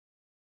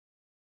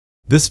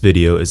This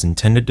video is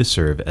intended to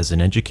serve as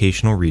an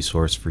educational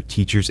resource for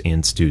teachers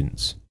and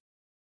students.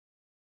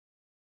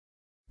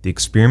 The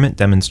experiment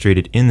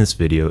demonstrated in this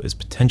video is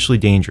potentially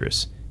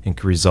dangerous and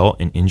could result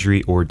in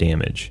injury or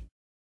damage.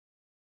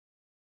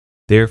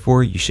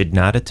 Therefore, you should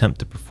not attempt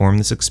to perform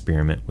this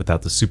experiment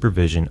without the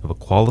supervision of a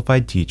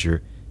qualified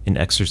teacher and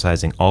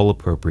exercising all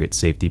appropriate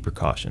safety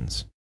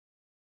precautions.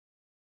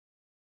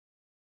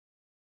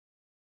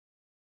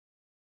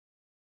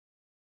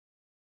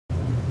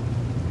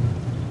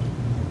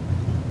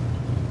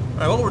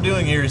 Alright, what we're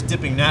doing here is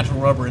dipping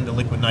natural rubber into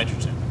liquid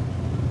nitrogen.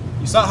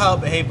 You saw how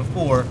it behaved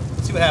before,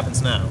 let's see what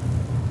happens now.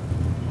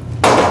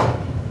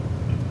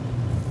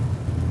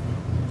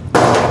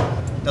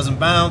 Doesn't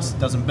bounce,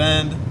 doesn't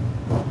bend,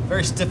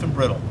 very stiff and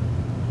brittle.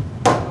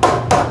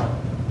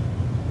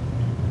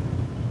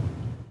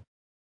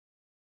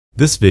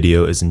 This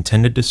video is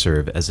intended to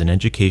serve as an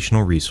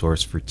educational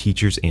resource for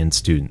teachers and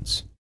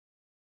students.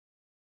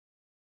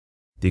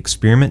 The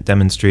experiment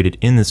demonstrated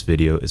in this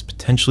video is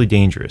potentially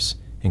dangerous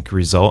and could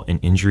result in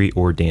injury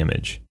or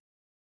damage.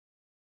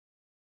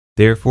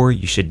 Therefore,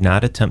 you should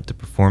not attempt to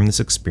perform this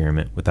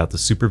experiment without the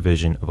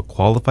supervision of a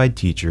qualified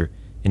teacher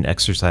and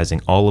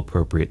exercising all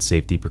appropriate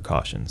safety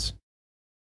precautions.